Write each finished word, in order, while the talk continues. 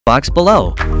box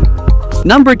below.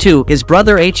 Number 2 is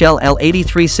Brother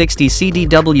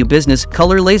HL-L8360CDW Business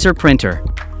Color Laser Printer.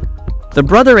 The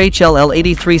Brother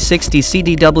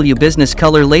HL-L8360CDW Business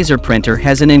Color Laser Printer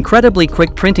has an incredibly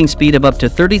quick printing speed of up to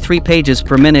 33 pages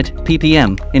per minute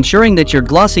 (ppm), ensuring that your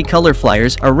glossy color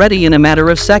flyers are ready in a matter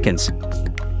of seconds.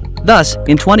 Thus,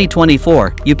 in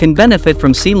 2024, you can benefit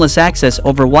from seamless access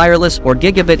over wireless or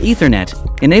gigabit Ethernet,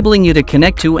 enabling you to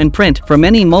connect to and print from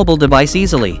any mobile device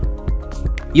easily.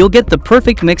 You'll get the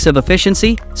perfect mix of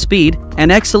efficiency, speed,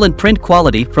 and excellent print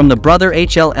quality from the Brother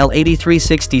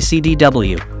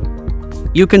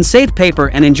HL-L8360CDW. You can save paper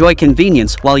and enjoy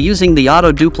convenience while using the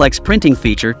auto duplex printing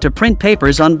feature to print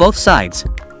papers on both sides.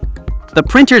 The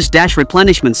printer's dash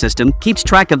replenishment system keeps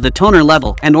track of the toner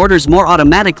level and orders more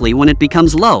automatically when it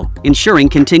becomes low, ensuring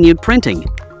continued printing.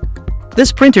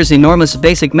 This printer's enormous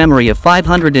basic memory of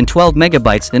 512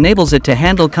 megabytes enables it to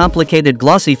handle complicated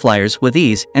glossy flyers with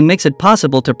ease and makes it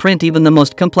possible to print even the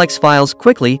most complex files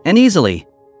quickly and easily.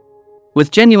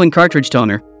 With genuine cartridge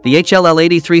toner, the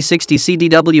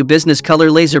HL-L8360CDW Business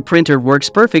Color Laser Printer works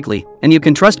perfectly, and you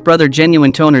can trust Brother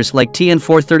genuine toners like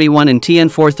TN431 and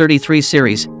TN433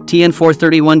 series,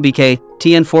 TN431BK,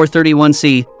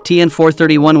 TN431C,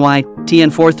 TN431Y,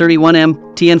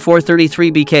 TN431M,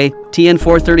 TN433BK,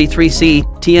 TN433C,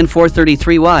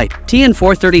 TN433Y,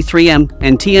 TN433M,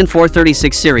 and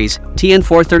TN436 series,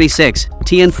 TN436,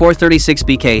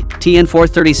 TN436BK,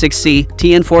 TN436C,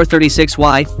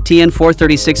 TN436Y,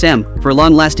 TN436M, for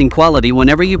long-lasting quality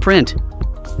whenever you print.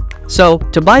 So,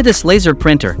 to buy this laser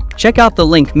printer, check out the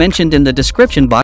link mentioned in the description box.